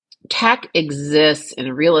tech exists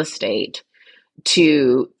in real estate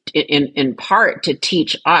in part to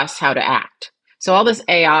teach us how to act. So all this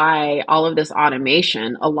AI, all of this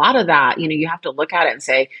automation, a lot of that, you have to look at it and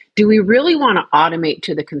say, do we really want to automate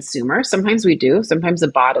to the consumer? Sometimes we do. Sometimes a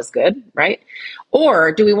bot is good, right?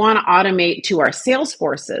 Or do we want to automate to our sales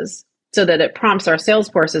forces so that it prompts our sales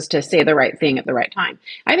forces to say the right thing at the right time?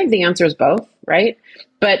 I think the answer is both, right?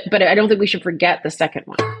 But I don't think we should forget the second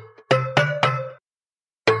one.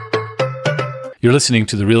 You're listening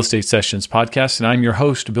to the Real Estate Sessions podcast, and I'm your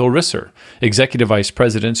host, Bill Risser, Executive Vice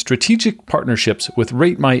President, Strategic Partnerships with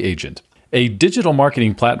Rate My Agent, a digital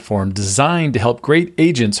marketing platform designed to help great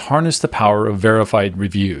agents harness the power of verified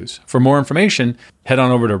reviews. For more information, head on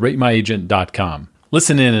over to ratemyagent.com.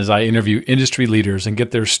 Listen in as I interview industry leaders and get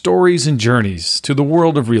their stories and journeys to the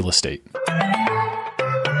world of real estate.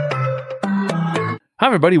 Hi,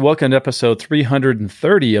 everybody. Welcome to episode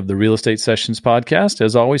 330 of the Real Estate Sessions podcast.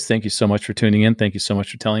 As always, thank you so much for tuning in. Thank you so much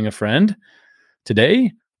for telling a friend.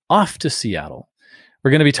 Today, off to Seattle. We're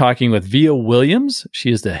going to be talking with Vija Williams. She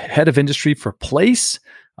is the head of industry for Place,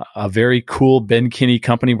 a very cool Ben Kinney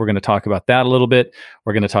company. We're going to talk about that a little bit.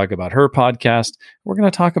 We're going to talk about her podcast. We're going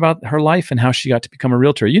to talk about her life and how she got to become a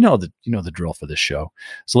realtor. You know the drill for this show.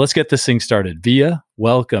 So let's get this thing started. Vija,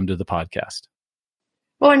 welcome to the podcast.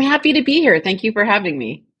 Well, I'm happy to be here. Thank you for having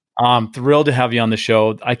me. I'm thrilled to have you on the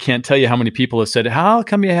show. I can't tell you how many people have said, how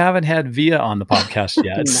come you haven't had Vija on the podcast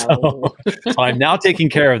yet? No. So I'm now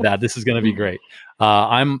taking care of that. This is going to be great.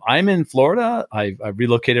 I'm in Florida. I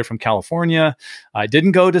relocated from California. I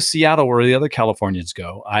didn't go to Seattle where the other Californians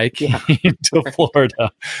go. I came to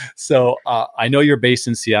Florida. So I know you're based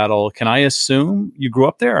in Seattle. Can I assume you grew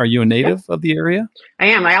up there? Are you a native of the area? I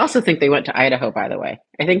am. I also think they went to Idaho, by the way.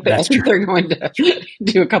 I think they're going to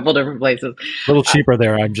do a couple different places. A little cheaper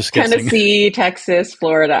there, I'm just guessing. Tennessee, Texas,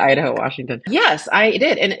 Florida, Idaho, Washington. Yes, I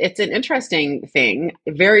did. And it's an interesting thing,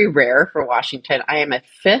 very rare for Washington. I am a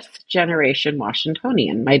fifth generation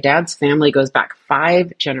Washingtonian. My dad's family goes back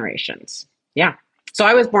 5 generations. Yeah. So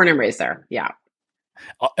I was born and raised there. Yeah.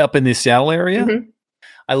 Up in the Seattle area? Mm-hmm.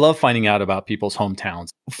 I love finding out about people's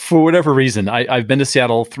hometowns. For whatever reason, I've been to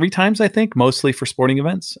Seattle 3 times, I think, mostly for sporting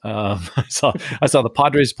events. I saw the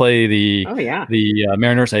Padres play the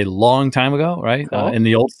Mariners a long time ago, right? Cool. In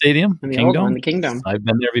the old stadium, In the Kingdom. old one, the Kingdom. I've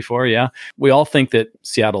been there before, yeah. We all think that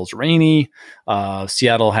Seattle's rainy.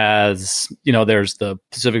 Seattle has, there's the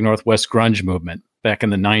Pacific Northwest grunge movement back in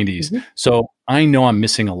the 90s. Mm-hmm. So I know I'm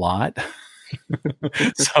missing a lot.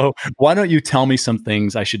 So why don't you tell me some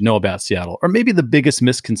things I should know about Seattle, or maybe the biggest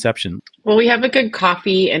misconception? Well, we have a good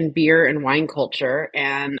coffee and beer and wine culture.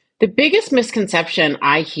 And the biggest misconception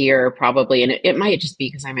I hear probably, and it might just be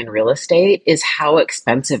because I'm in real estate, is how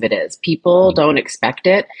expensive it is. People don't expect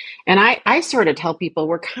it. And I sort of tell people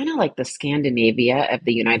we're kind of like the Scandinavia of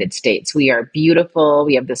the United States. We are beautiful.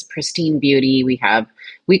 We have this pristine beauty. We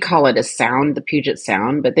call it a sound, the Puget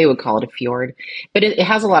Sound, but they would call it a fjord. But it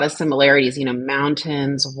has a lot of similarities,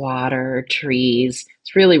 mountains, water, trees.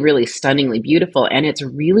 It's really, really stunningly beautiful. And it's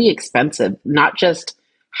really expensive, not just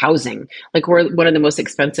housing. Like we're one of the most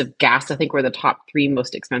expensive gas. I think we're the top 3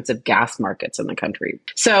 most expensive gas markets in the country.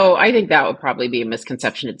 So I think that would probably be a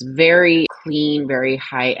misconception. It's very clean, very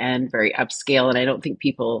high end, very upscale. And I don't think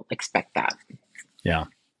people expect that. Yeah.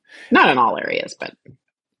 Not in all areas, but.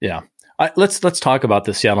 Yeah. Let's talk about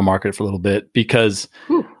the Seattle market for a little bit, because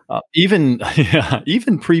even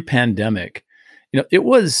pre-pandemic, it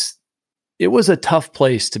was a tough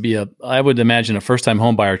place to be I would imagine, a first-time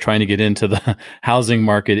home buyer trying to get into the housing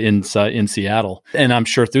market in Seattle. And I'm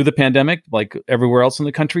sure through the pandemic, like everywhere else in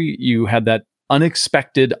the country, you had that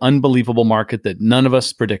unexpected, unbelievable market that none of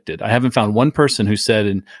us predicted. I haven't found one person who said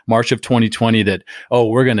in March of 2020 that,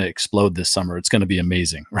 we're going to explode this summer. It's going to be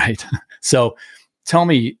amazing, right? So tell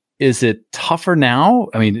me, is it tougher now?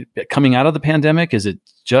 I mean, coming out of the pandemic, is it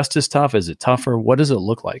just as tough? Is it tougher? What does it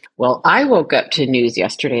look like? Well, I woke up to news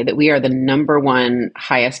yesterday that we are the number 1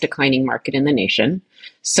 highest declining market in the nation.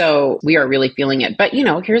 So we are really feeling it. But,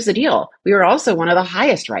 here's the deal. We are also one of the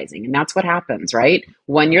highest rising. And that's what happens, right?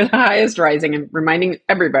 When you're the highest rising, and reminding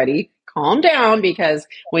everybody, calm down, because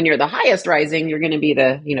when you're the highest rising, you're going to be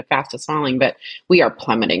the fastest falling. But we are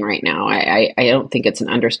plummeting right now. I don't think it's an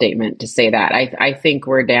understatement to say that. I think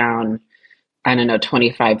we're down,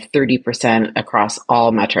 25-30% across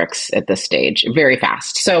all metrics at this stage, very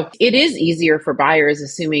fast. So it is easier for buyers,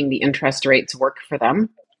 assuming the interest rates work for them.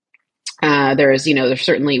 There's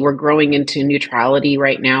certainly, we're growing into neutrality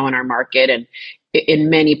right now in our market. And in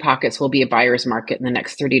many pockets will be a buyer's market in the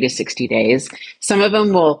next 30 to 60 days. Some of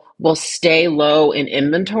them will stay low in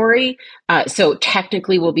inventory. So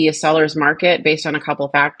technically will be a seller's market based on a couple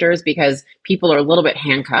factors because people are a little bit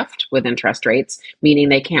handcuffed with interest rates, meaning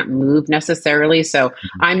they can't move necessarily. So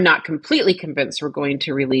I'm not completely convinced we're going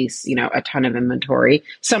to release, a ton of inventory.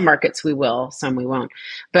 Some markets we will, some we won't.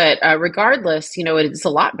 But regardless, it's a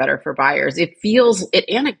lot better for buyers. It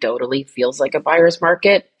anecdotally feels like a buyer's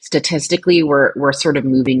market. Statistically, we're sort of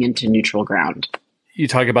moving into neutral ground. You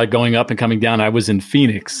talk about going up and coming down. I was in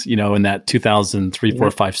Phoenix, in that 2003, 4,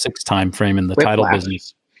 5, 6 time frame in the title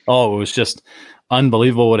business. Oh, it was just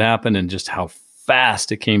unbelievable what happened and just how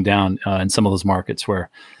fast it came down in some of those markets where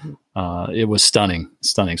it was stunning.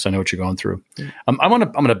 So I know what you're going through. I'm going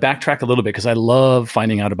to backtrack a little bit because I love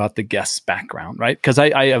finding out about the guest's background, right? Because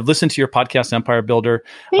I've listened to your podcast, Empire Builder.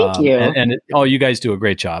 Thank you. You guys do a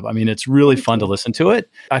great job. I mean, it's really fun to listen to it.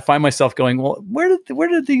 I find myself going, well, where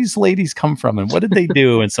did these ladies come from and what did they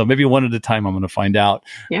do? And so maybe one at a time I'm going to find out.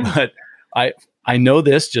 Yeah. But I know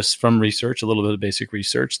this just from research, a little bit of basic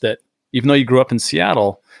research, that even though you grew up in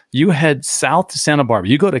Seattle, you head south to Santa Barbara.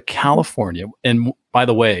 You go to California. And by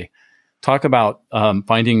the way, talk about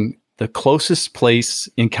finding the closest place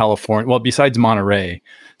in California. Well, besides Monterey,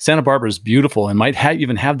 Santa Barbara is beautiful and might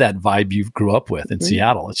even have that vibe you grew up with in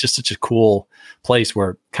Seattle. It's just such a cool place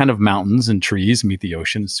where kind of mountains and trees meet the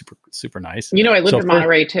ocean. It's super, super nice. I lived in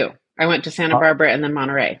Monterey too. I went to Santa Barbara and then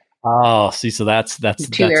Monterey. Oh, see, so that's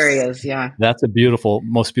two areas. Yeah. That's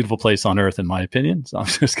most beautiful place on earth, in my opinion. So I'm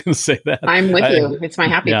just going to say that. I'm with you. It's my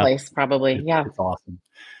happy place, probably. Yeah. It's awesome.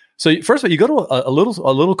 So first of all, you go to a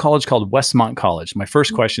little college called Westmont College. My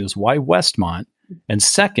first question is, why Westmont? And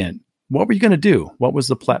second, what were you going to do? What was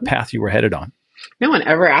the path you were headed on? No one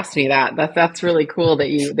ever asked me that. That's really cool that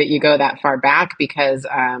you go that far back because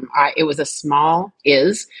it was a small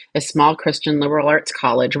Christian liberal arts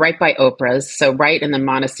college right by Oprah's, so right in the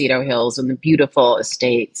Montecito Hills and the beautiful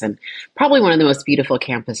estates and probably one of the most beautiful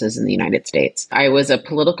campuses in the United States. I was a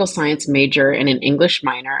political science major and an English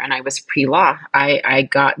minor, and I was pre-law. I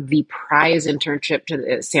got the prize internship to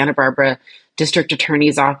the Santa Barbara District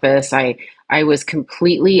Attorney's Office. I was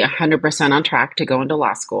completely 100% on track to go into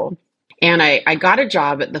law school. And I got a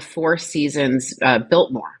job at the Four Seasons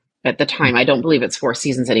Biltmore at the time. I don't believe it's Four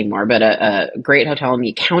Seasons anymore, but a great hotel in the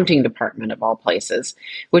accounting department of all places,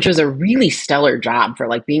 which was a really stellar job for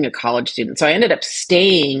like being a college student. So I ended up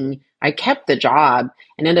staying. I kept the job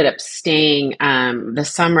and ended up staying the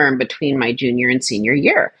summer in between my junior and senior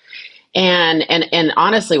year. And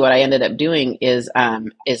honestly, what I ended up doing is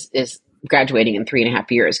graduating in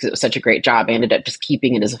 3.5 years because it was such a great job. I ended up just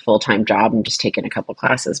keeping it as a full-time job and just taking a couple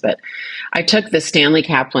classes. But I took the Stanley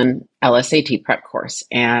Kaplan LSAT prep course.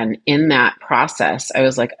 And in that process, I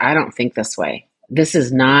was like, I don't think this way.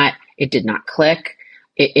 It did not click.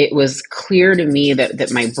 It was clear to me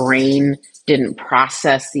that my brain didn't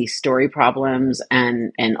process these story problems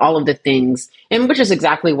and all of the things, and which is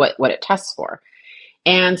exactly what it tests for.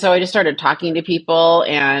 And so I just started talking to people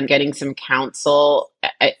and getting some counsel.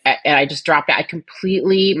 And I just dropped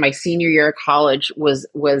it. My senior year of college was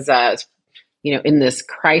in this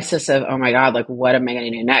crisis of, oh my God, like, what am I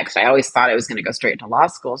going to do next? I always thought I was going to go straight into law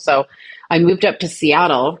school. So I moved up to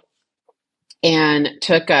Seattle and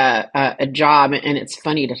took a job. And it's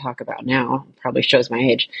funny to talk about now, probably shows my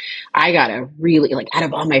age. I got a really, out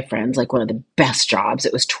of all my friends, one of the best jobs.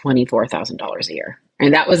 It was $24,000 a year.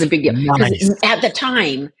 And that was a big deal. Nice. At the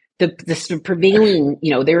time, the prevailing,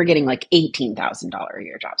 they were getting $18,000 a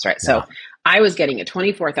year jobs, right? So I was getting a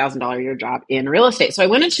 $24,000 a year job in real estate. So I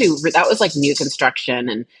went into, that was new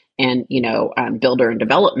construction and builder and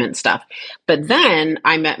development stuff. But then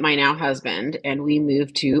I met my now husband and we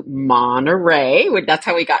moved to Monterey. That's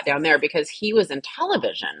how we got down there because he was in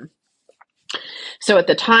television. So at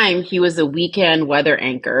the time, he was a weekend weather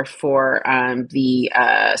anchor for the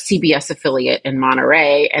CBS affiliate in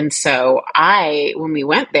Monterey. And so when we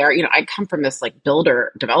went there, I come from this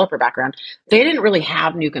builder developer background. They didn't really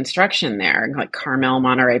have new construction there, like Carmel,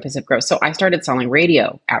 Monterey, Pacific Grove. So I started selling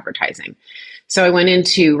radio advertising. So I went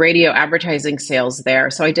into radio advertising sales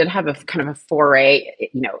there. So I did have a kind of a foray,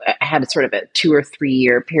 I had sort of a 2 or 3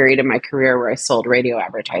 year period in my career where I sold radio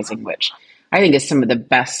advertising, which I think is some of the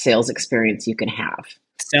best sales experience you can have.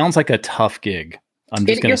 Sounds like a tough gig.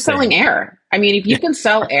 You're selling air. I mean, if you can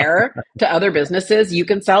sell air to other businesses, you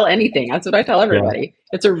can sell anything. That's what I tell everybody.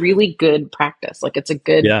 Yeah. It's a really good practice. It's a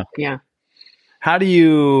good, yeah. How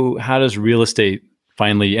does real estate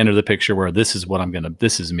finally enter the picture where this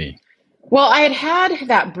is me? Well, I had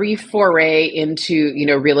that brief foray into,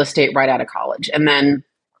 real estate right out of college. And then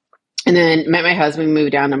and then met my husband,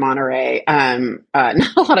 moved down to Monterey.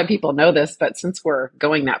 Not a lot of people know this, but since we're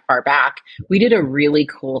going that far back, we did a really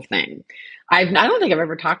cool thing. I don't think I've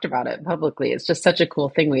ever talked about it publicly. It's just such a cool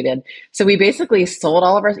thing we did. So we basically sold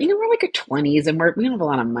all of our, we're like at 20s and we don't have a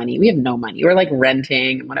lot of money. We have no money. We're like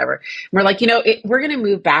renting and whatever. And we're like, we're going to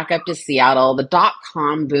move back up to Seattle. The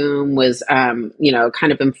dot-com boom was, kind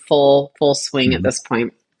of in full swing at Mhm. this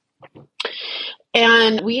point.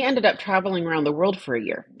 And we ended up traveling around the world for a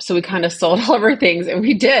year. So we kind of sold all of our things, and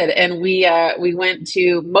we did. And we went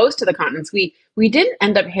to most of the continents. We didn't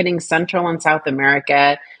end up hitting Central and South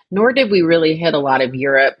America, nor did we really hit a lot of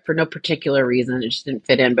Europe for no particular reason. It just didn't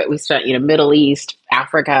fit in. But we spent, Middle East,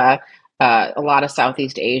 Africa, a lot of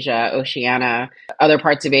Southeast Asia, Oceania, other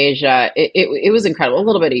parts of Asia. It was incredible. A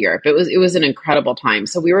little bit of Europe. It was an incredible time.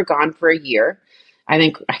 So we were gone for a year. I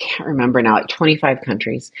think I can't remember now, like 25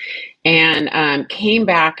 countries, and came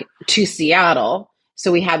back to Seattle.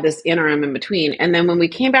 So we had this interim in between. And then when we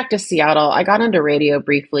came back to Seattle, I got into radio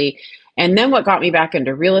briefly. And then what got me back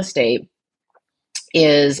into real estate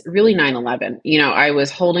is really 9/11. I was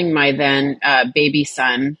holding my then baby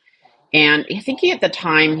son, and I think at the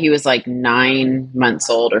time he was like 9 months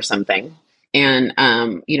old or something. And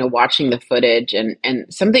watching the footage,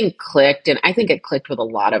 and something clicked, and I think it clicked with a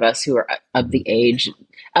lot of us who are of the age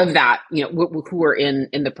of that, who were in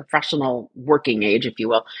the professional working age, if you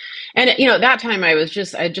will. And at that time I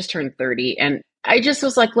just turned 30, and I just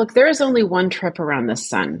was like, look, there is only one trip around the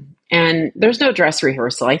sun, and there's no dress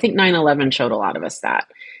rehearsal. I think 9/11 showed a lot of us that.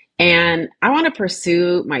 And I want to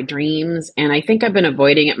pursue my dreams. And I think I've been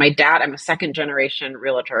avoiding it. I'm a second generation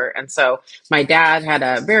realtor. And so my dad had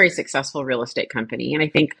a very successful real estate company. And I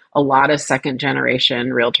think a lot of second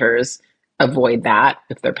generation realtors avoid that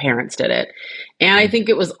if their parents did it. And I think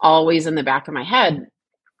it was always in the back of my head.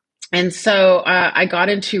 And so I got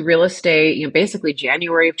into real estate, basically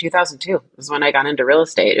January of 2002 was when I got into real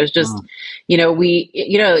estate. It was just, Wow.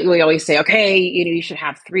 we always say, okay, you should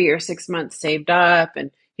have 3 or 6 months saved up,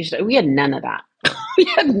 and we had none of that. We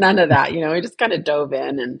had none of that. We just kind of dove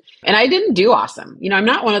in, and I didn't do awesome. I'm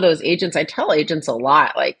not one of those agents. I tell agents a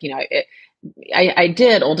lot, like, I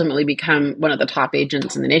did ultimately become one of the top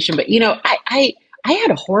agents in the nation, but I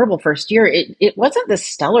had a horrible first year. It wasn't the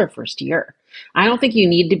stellar first year. I don't think you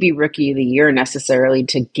need to be rookie of the year necessarily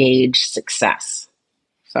to gauge success.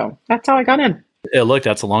 So that's how I got in. Look,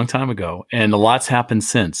 that's a long time ago, and a lot's happened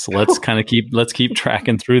since. So let's keep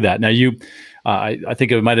tracking through that. Now, I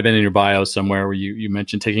think it might have been in your bio somewhere where you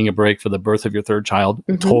mentioned taking a break for the birth of your third child.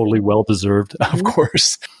 Mm-hmm. Totally well deserved, Mm-hmm. of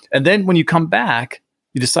course. And then when you come back,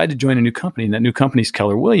 you decide to join a new company, and that new company's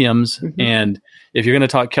Keller Williams. Mm-hmm. And if you're going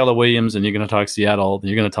to talk Keller Williams and you're going to talk Seattle, then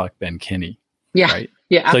you're going to talk Ben Kinney. Yeah. Right.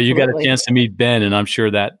 Yeah. So you got a absolutely. chance to meet Ben, and I'm sure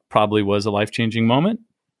that probably was a life-changing moment.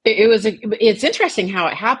 It's interesting how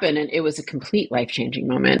it happened, and it was a complete life-changing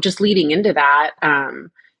moment. Just leading into that,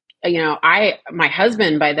 my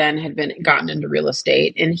husband by then had gotten into real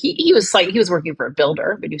estate, and he was working for a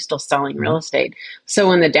builder, but he was still selling real estate. So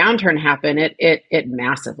when the downturn happened, it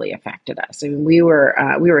massively affected us. I mean, we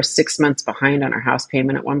were 6 months behind on our house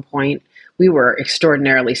payment at one point. We were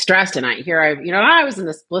extraordinarily stressed, and I was in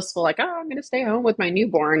this blissful, like, oh, I'm going to stay home with my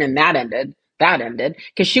newborn, and that ended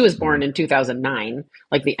because she was born in 2009,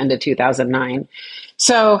 like the end of 2009.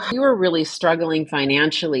 So we were really struggling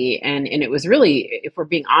financially, and it was really, if we're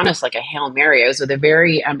being honest, like a Hail Mary. I was with a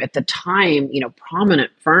very, at the time,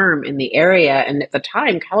 prominent firm in the area. And at the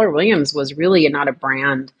time, Keller Williams was really not a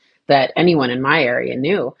brand that anyone in my area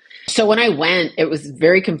knew. So when I went, it was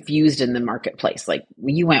very confused in the marketplace. Like,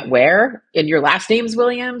 you went where? And your last name's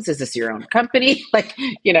Williams? Is this your own company? What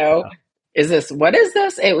is this?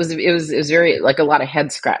 It was very, like, a lot of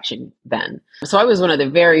head scratching then. So I was one of the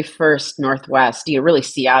very first Northwest, really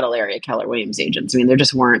Seattle area Keller Williams agents. I mean, there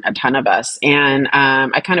just weren't a ton of us. And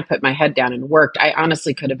I kind of put my head down and worked. I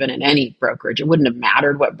honestly could have been in any brokerage. It wouldn't have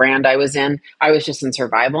mattered what brand I was in. I was just in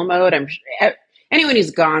survival mode. Anyone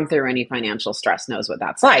who's gone through any financial stress knows what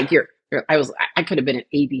that's like. I could have been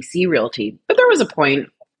at ABC Realty, but there was a point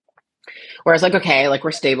where I was like, okay, like,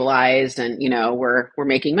 we're stabilized, and we're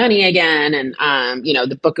making money again, and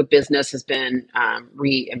the book of business has been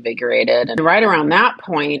reinvigorated. And right around that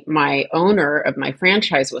point, my owner of my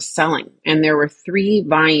franchise was selling, and there were 3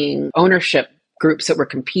 buying ownership groups that were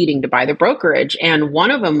competing to buy the brokerage, and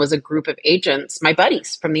one of them was a group of agents, my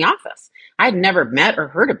buddies from the office. I'd never met or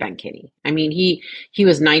heard of Ben Kinney. I mean, he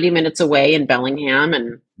was 90 minutes away in Bellingham,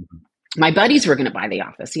 and my buddies were going to buy the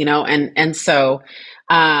office, and so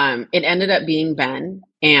it ended up being Ben,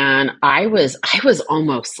 and I was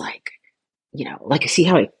almost like, see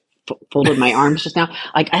how I folded my arms just now.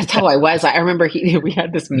 Like that's how I was. I remember we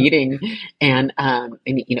had this meeting, and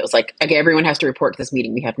it was like, okay, everyone has to report to this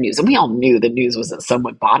meeting. We have news, and we all knew the news was that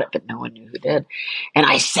someone bought it, but no one knew who did. And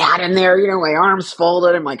I sat in there, my arms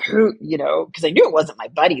folded. I'm like, who, because I knew it wasn't my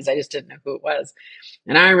buddies. I just didn't know who it was.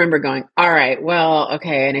 And I remember going, all right, well,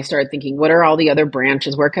 okay. And I started thinking, what are all the other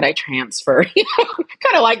branches? Where could I transfer?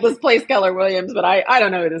 Kind of like this place, Keller Williams, but I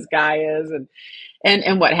don't know who this guy is.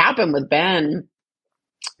 And what happened with Ben,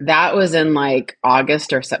 that was in like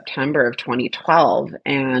August or September of 2012.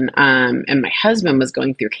 And my husband was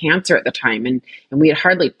going through cancer at the time. And we had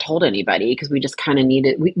hardly told anybody because we just kind of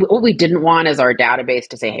needed, what we didn't want is our database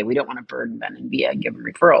to say, hey, we don't want to burden Ben and Vija and give them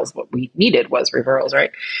referrals. What we needed was referrals,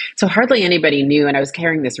 right? So hardly anybody knew. And I was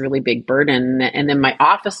carrying this really big burden. And then my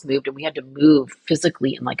office moved and we had to move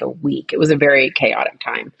physically in like a week. It was a very chaotic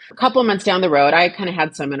time. A couple of months down the road, I kind of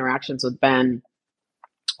had some interactions with Ben.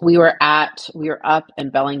 We were up in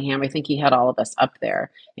Bellingham. I think he had all of us up there,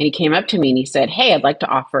 and he came up to me and he said, hey, I'd like to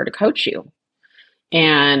offer to coach you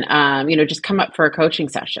and, just come up for a coaching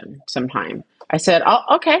session sometime. I said,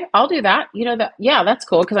 okay, I'll do that. Yeah, that's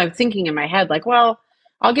cool. Cause I'm thinking in my head, like, well,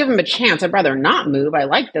 I'll give him a chance. I'd rather not move. I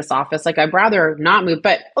like this office. Like I'd rather not move,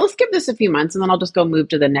 but let's give this a few months and then I'll just go move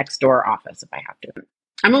to the next door office if I have to.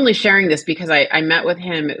 I'm only sharing this because I met with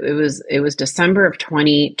him. It was December of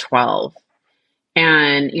 2012.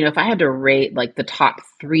 And, if I had to rate like the top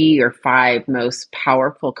 3 or 5 most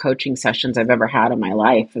powerful coaching sessions I've ever had in my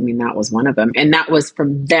life, I mean, that was one of them. And that was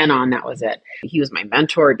from then on, that was it. He was my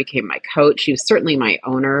mentor. He became my coach. He was certainly my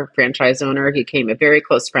owner, franchise owner. He became a very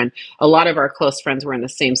close friend. A lot of our close friends were in the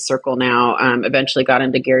same circle now, eventually got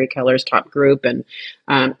into Gary Keller's top group. And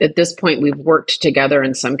at this point, we've worked together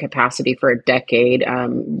in some capacity for a decade.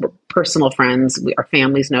 Personal friends, our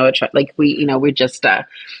families know each other. Like we just,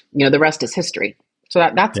 the rest is history. So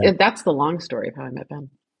that's the long story of how I met Ben.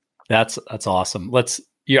 That's awesome.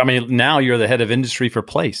 Now you're the head of industry for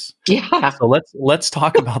Place. Yeah. So let's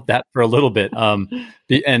talk about that for a little bit.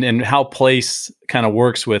 And how Place kind of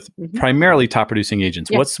works with primarily top producing agents.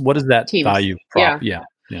 Yeah. What is that Teams. value prop? Yeah.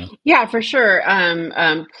 Yeah, for sure.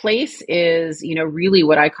 Place is, really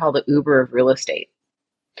what I call the Uber of real estate.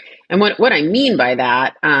 And what I mean by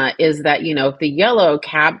that is that, if the yellow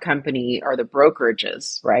cab company are the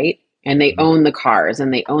brokerages, right? And they own the cars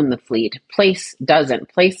and they own the fleet. Place doesn't.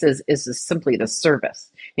 Place is simply the service.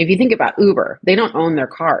 If you think about Uber, they don't own their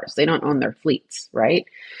cars. They don't own their fleets, right?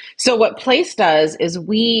 So what Place does is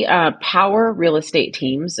we power real estate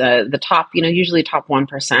teams, the top, usually top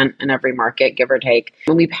 1% in every market, give or take.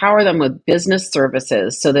 And we power them with business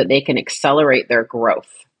services so that they can accelerate their growth,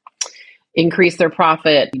 increase their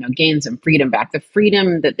profit, gain some freedom back. The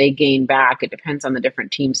freedom that they gain back, it depends on the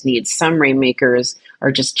different teams' needs. Some rainmakers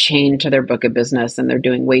are just chained to their book of business and they're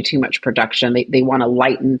doing way too much production. They want to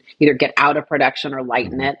lighten, either get out of production or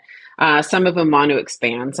lighten it. Some of them want to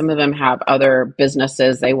expand. Some of them have other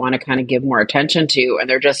businesses they want to kind of give more attention to, and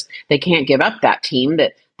they can't give up that team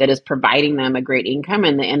that is providing them a great income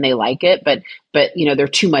and they like it, but they're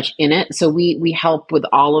too much in it. So we help with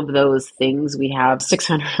all of those things. We have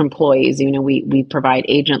 600 employees. We provide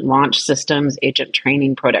agent launch systems, agent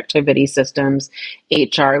training, productivity systems,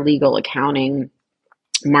 HR, legal, accounting,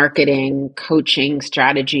 marketing, coaching,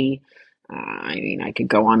 strategy. I could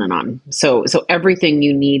go on and on. So everything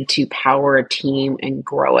you need to power a team and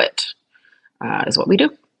grow it is what we do.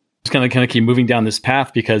 Just kind of keep moving down this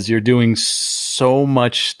path because you're doing so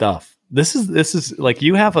much stuff. This is like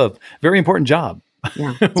you have a very important job.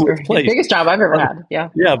 Yeah, it's the biggest job I've ever had. Yeah.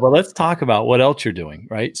 Yeah, but let's talk about what else you're doing,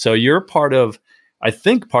 right? So you're part of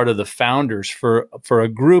the founders for a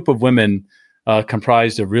group of women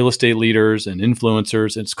comprised of real estate leaders and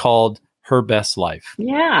influencers. It's called Her Best Life.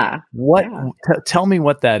 Yeah. Tell me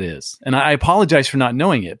what that is. And I apologize for not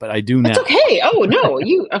knowing it, but I do now. It's okay. Oh, no,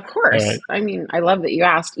 of course. Right. I mean, I love that you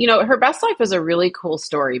asked. Her Best Life is a really cool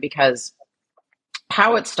story because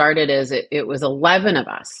how it started is it was 11 of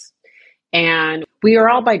us. And we are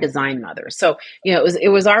all by design mothers. So,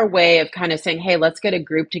 it was our way of kind of saying, hey, let's get a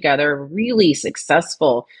group together, really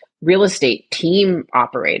successful real estate team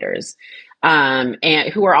operators. And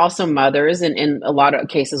who are also mothers and in a lot of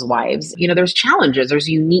cases, wives. There's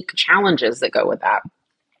unique challenges that go with that.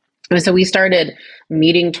 And so we started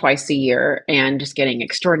meeting twice a year and just getting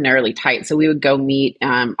extraordinarily tight. So we would go meet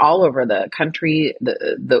all over the country.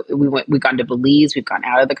 We've gone to Belize, we've gone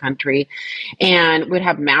out of the country, and we'd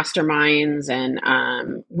have masterminds.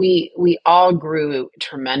 And we all grew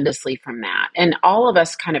tremendously from that. And all of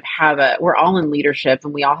us kind of we're all in leadership,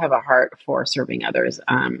 and we all have a heart for serving others.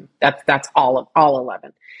 That's all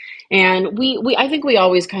 11. And I think we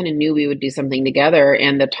always kind of knew we would do something together,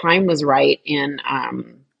 and the time was right in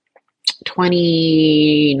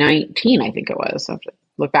 2019, I think it was. I have to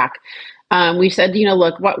look back. We said,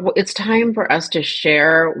 look, it's time for us to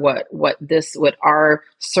share what our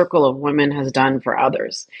circle of women has done for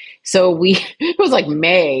others. So it was like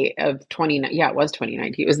May of 20, yeah, it was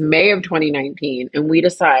 2019. It was May of 2019, and we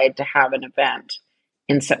decided to have an event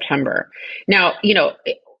in September. Now,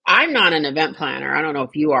 I'm not an event planner. I don't know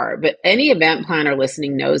if you are, but any event planner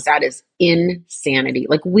listening knows that is insanity.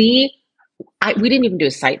 Like we didn't even do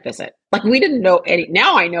a site visit. Like we didn't know any.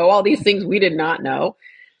 Now I know all these things we did not know.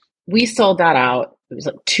 We sold that out. It was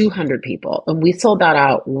like 200 people, and we sold that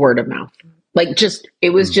out word of mouth. Like it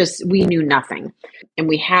was just, we knew nothing. And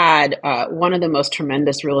we had one of the most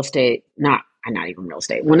tremendous not even real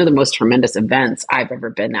estate, one of the most tremendous events I've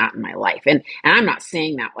ever been at in my life. And I'm not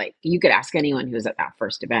saying that, like, you could ask anyone who was at that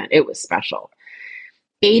first event. It was special.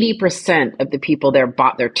 80% of the people there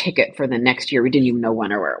bought their ticket for the next year. We didn't even know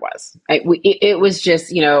when or where it was. It was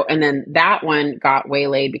just, and then that one got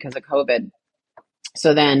waylaid because of COVID.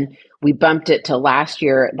 So then we bumped it to last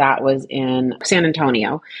year. That was in San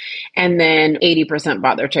Antonio. And then 80%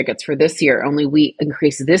 bought their tickets for this year. Only we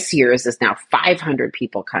increased this year's is now 500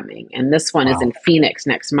 people coming. And this one is in Phoenix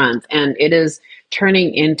next month. And it is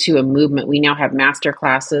turning into a movement. We now have master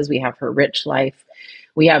classes. We have Her Rich Life.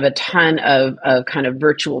 We have a ton of kind of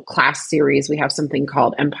virtual class series. We have something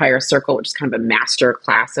called Empire Circle, which is kind of a master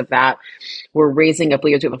class of that. We're raising up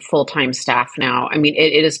leaders. We have a full-time staff now. I mean,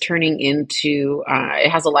 it is turning into, it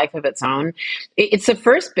has a life of its own. It's the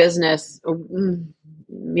first business,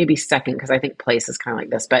 maybe second, because I think place is kind of like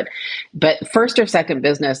this, but first or second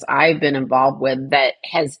business I've been involved with that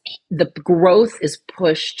has, the growth is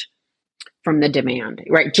pushed from the demand,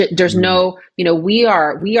 right? There's no, we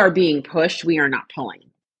are being pushed. We are not pulling.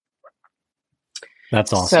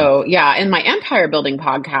 That's awesome. So yeah, in my empire building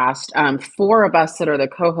podcast, 4 of us that are the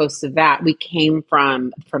co-hosts of that, we came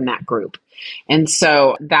from that group. And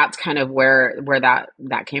so that's kind of where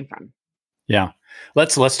that came from. Yeah.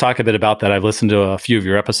 Let's talk a bit about that. I've listened to a few of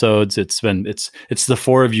your episodes. It's the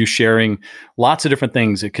 4 of you sharing lots of different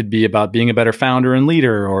things. It could be about being a better founder and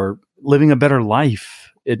leader or living a better life.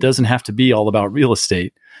 It doesn't have to be all about real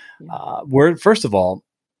estate. First of all,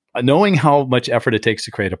 knowing how much effort it takes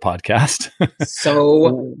to create a podcast.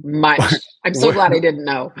 So much. I'm so glad I didn't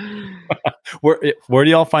know. Where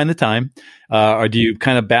do y'all find the time? Or do you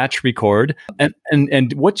kind of batch record?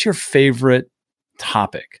 And what's your favorite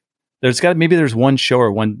topic? There's one show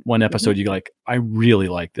or one episode you like, I really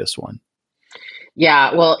like this one.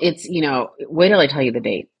 Yeah, well, it's, wait till I tell you the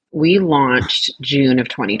date. We launched June of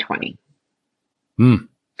 2020.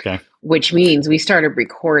 Okay. Which means we started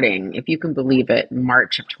recording, if you can believe it,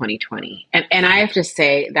 March of 2020. And I have to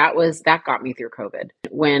say that got me through COVID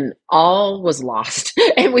when all was lost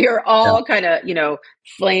and we were all kind of,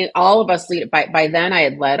 all of us lead. By then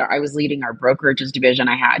I was leading our brokerages division.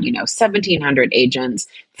 I had, 1,700 agents,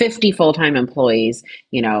 50 full-time employees,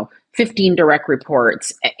 15 direct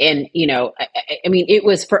reports. And, I mean, it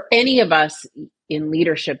was for any of us in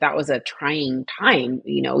leadership, that was a trying time.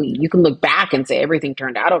 You can look back and say everything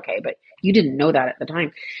turned out okay, but you didn't know that at the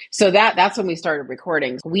time. So that's when we started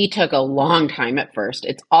recording. We took a long time at first.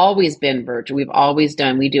 It's always been virtual.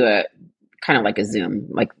 We do a kind of like a Zoom,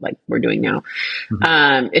 like we're doing now.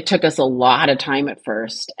 Mm-hmm. It took us a lot of time at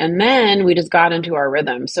first. And then we just got into our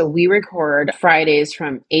rhythm. So we record Fridays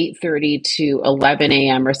from 8:30 to 11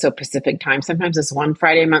 a.m. or so Pacific time. Sometimes it's one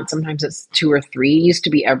Friday a month. Sometimes it's 2 or 3. It used to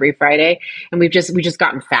be every Friday. And we just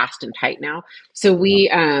gotten fast and tight now. So we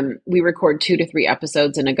record 2 to 3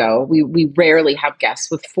 episodes in a go. We rarely have guests.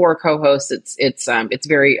 With 4 co-hosts. It's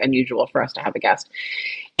very unusual for us to have a guest.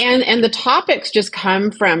 And the topics just come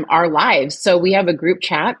from our lives. So we have a group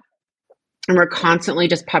chat and we're constantly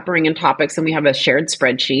just peppering in topics, and we have a shared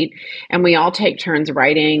spreadsheet and we all take turns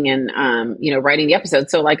writing and, writing the episode.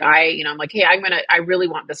 So like I'm like, hey, I really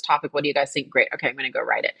want this topic. What do you guys think? Great. Okay. I'm going to go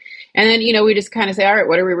write it. And then, we just kind of say, all right,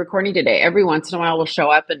 what are we recording today? Every once in a while we'll show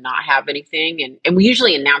up and not have anything. And we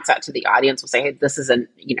usually announce that to the audience. We'll say, hey, this is a,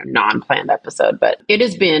 non-planned episode, but it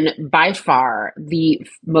has been by far the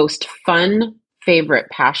most fun, favorite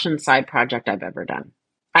passion side project I've ever done.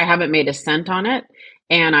 I haven't made a cent on it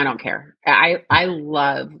and I don't care. I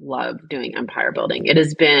love doing empire building. It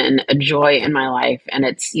has been a joy in my life, and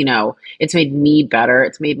it's made me better.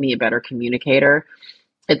 It's made me a better communicator.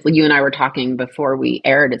 You and I were talking before we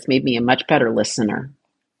aired. It's made me a much better listener.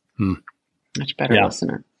 Much better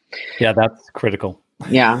listener. Yeah, that's critical.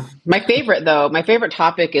 Yeah. My favorite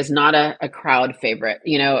topic is not a crowd favorite.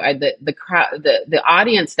 The crowd, the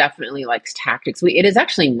audience definitely likes tactics. It is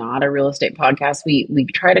actually not a real estate podcast. We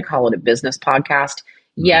try to call it a business podcast.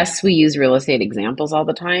 Mm-hmm. Yes, we use real estate examples all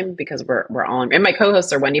the time because we're all in, and my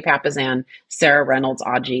co-hosts are Wendy Papazan, Sarah Reynolds,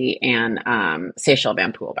 Aji, and Seychelle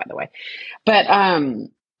Van Poel, by the way. But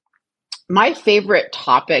my favorite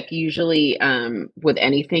topic, usually with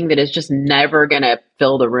anything that is just never going to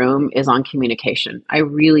fill the room, is on communication. I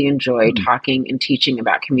really enjoy talking and teaching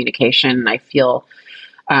about communication. I feel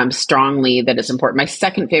strongly that it's important. My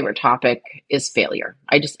second favorite topic is failure.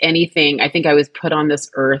 I think I was put on this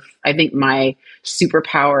earth. I think my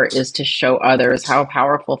superpower is to show others how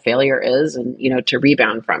powerful failure is and, to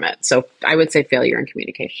rebound from it. So I would say failure and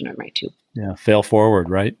communication are my two. Yeah. Fail forward,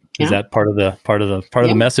 right? Is Yeah. that part of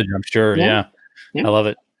the message? I'm sure. Yeah. Yeah. I love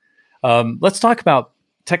it. Let's talk about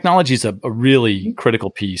technology is a really critical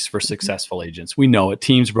piece for successful agents. We know it,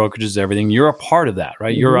 teams, brokerages, everything. You're a part of that,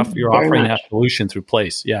 right? You're offering that solution through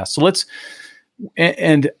Place. Yeah. So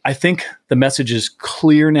and I think the message is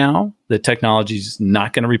clear now that technology is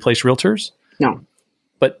not going to replace realtors. No.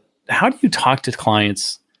 But how do you talk to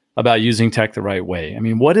clients about using tech the right way? I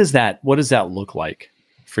mean, what does that look like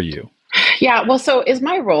for you? Yeah, well, so is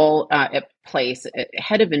my role at Place,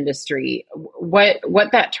 head of industry, what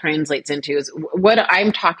that translates into is what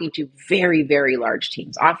I'm talking to very, very large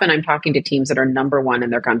teams. Often I'm talking to teams that are number one in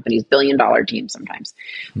their companies, $1 billion teams sometimes.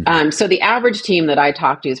 So the average team that I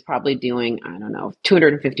talk to is probably doing, I don't know,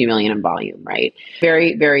 250 million in volume, right?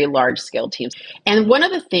 Very, very large scale teams. And one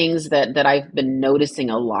of the things that I've been noticing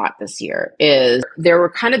a lot this year is there were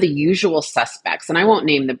kind of the usual suspects, and I won't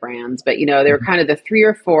name the brands, but there were kind of the 3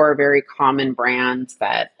 or 4 very common brands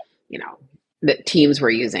that that teams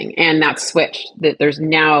were using, and that switched. That there's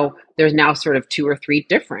now sort of 2 or 3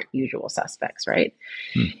 different usual suspects, right?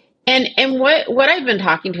 And what I've been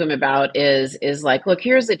talking to him about is like, look,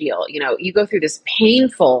 here's the deal. You go through this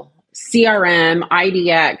painful CRM,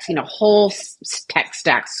 IDX, whole tech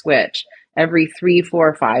stack switch every 3,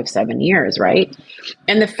 4, 5, 7 years, right?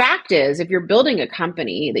 And the fact is, if you're building a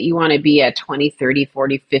company that you want to be a 20, 30,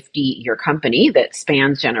 40, 50-year company that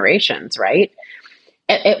spans generations, right?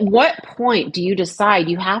 At what point do you decide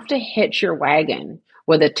you have to hitch your wagon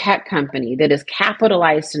with a tech company that is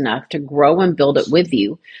capitalized enough to grow and build it with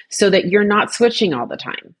you so that you're not switching all the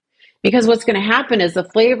time? Because what's going to happen is the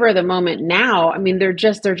flavor of the moment now, I mean, they're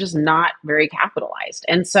just not very capitalized.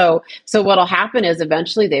 And so what'll happen is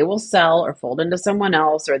eventually they will sell or fold into someone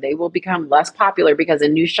else, or they will become less popular because a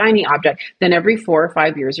new shiny object, then every 4 or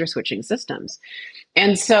 5 years you're switching systems.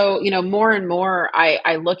 And so, more and more,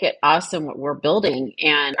 I look at us and what we're building,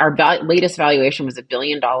 and our latest valuation was $1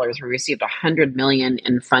 billion. We received $100 million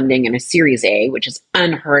in funding in a Series A, which is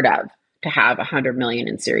unheard of to have $100 million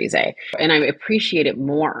in Series A. And I appreciate it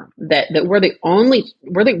more that we're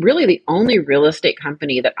really the only real estate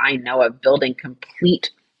company that I know of building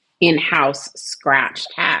complete in-house scratch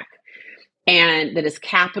tech, and that is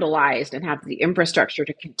capitalized and have the infrastructure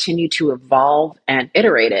to continue to evolve and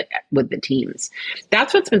iterate it with the teams.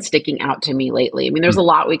 That's what's been sticking out to me lately. I mean, there's a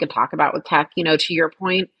lot we could talk about with tech. To your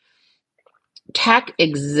point, tech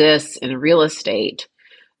exists in real estate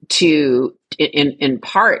in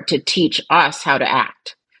part to teach us how to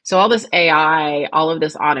act. So all this AI, all of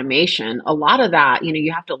this automation, a lot of that,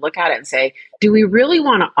 you have to look at it and say, do we really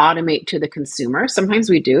want to automate to the consumer? Sometimes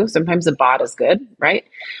we do. Sometimes the bot is good, right?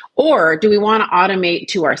 Or do we want to automate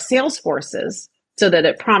to our sales forces so that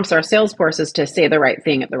it prompts our sales forces to say the right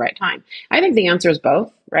thing at the right time? I think the answer is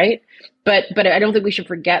both, right? But I don't think we should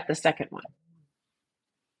forget the second one.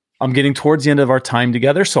 I'm getting towards the end of our time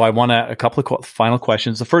together, so I want a couple of final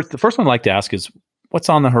questions. The first one I'd like to ask is, what's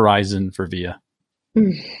on the horizon for Vija?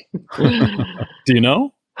 Do you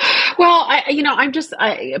know? Well,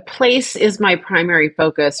 Place is my primary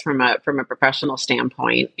focus from a professional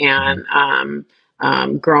standpoint, and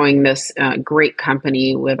growing this great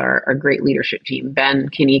company with our great leadership team, Ben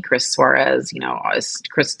Kinney, Chris Suarez,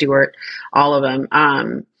 Chris Stewart, all of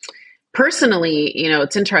them. Personally,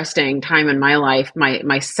 it's interesting time in my life.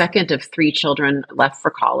 My second of 3 children left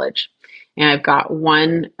for college. And I've got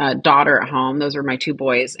one daughter at home. Those are my 2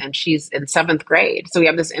 boys, and she's in 7th grade. So we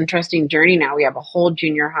have this interesting journey now. We have a whole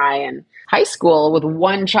junior high and high school with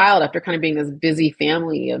one child after kind of being this busy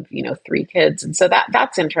family of, 3 kids. And so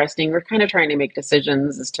that's interesting. We're kind of trying to make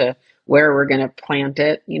decisions as to where we're going to plant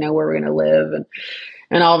it, where we're going to live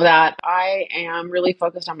and all of that. I am really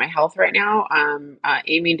focused on my health right now. I'm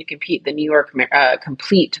aiming to complete the New York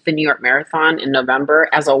Marathon in November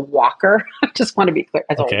as a walker. I just want to be clear,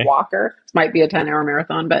 as a walker. It might be a 10-hour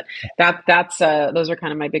marathon, but that's those are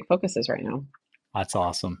kind of my big focuses right now. That's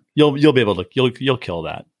awesome. You'll be able to you'll kill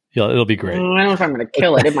that. It'll be great. I don't know if I'm going to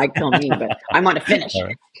kill it. It might kill me, but I want to finish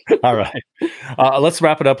it. All right. Let's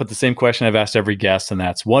wrap it up with the same question I've asked every guest, and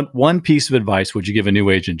that's one piece of advice would you give a new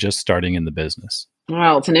agent just starting in the business?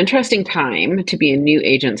 Well, it's an interesting time to be a new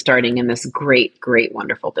agent starting in this great, great,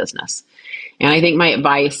 wonderful business. And I think my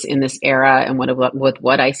advice in this era and with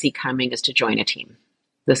what I see coming is to join a team.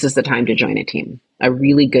 This is the time to join a team, a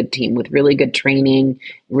really good team with really good training,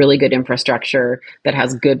 really good infrastructure that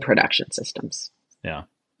has good production systems. Yeah.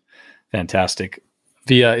 Fantastic.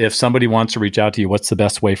 Vija, if somebody wants to reach out to you, what's the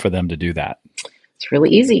best way for them to do that? It's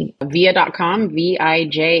really easy. Vija.com,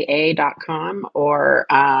 Vija.com, or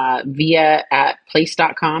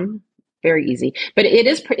Vija@place.com. Very easy. But it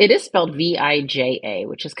is spelled Vija,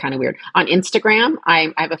 which is kind of weird. On Instagram,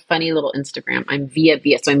 I have a funny little Instagram. I'm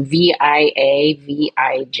Vija. So I'm Vija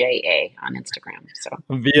on Instagram. So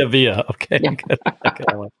Vija. Okay. yeah. Okay.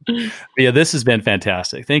 Vija, this has been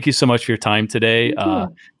fantastic. Thank you so much for your time today.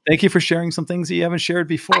 Thank you for sharing some things that you haven't shared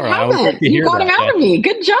before. I haven't. You got them out of me.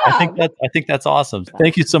 Good job. I think that's awesome.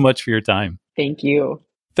 Thank you so much for your time. Thank you.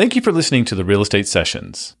 Thank you for listening to the Real Estate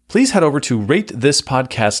Sessions. Please head over to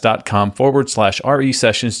ratethispodcast.com/RE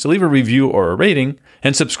sessions to leave a review or a rating,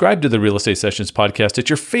 and subscribe to the Real Estate Sessions podcast at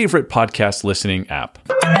your favorite podcast listening app.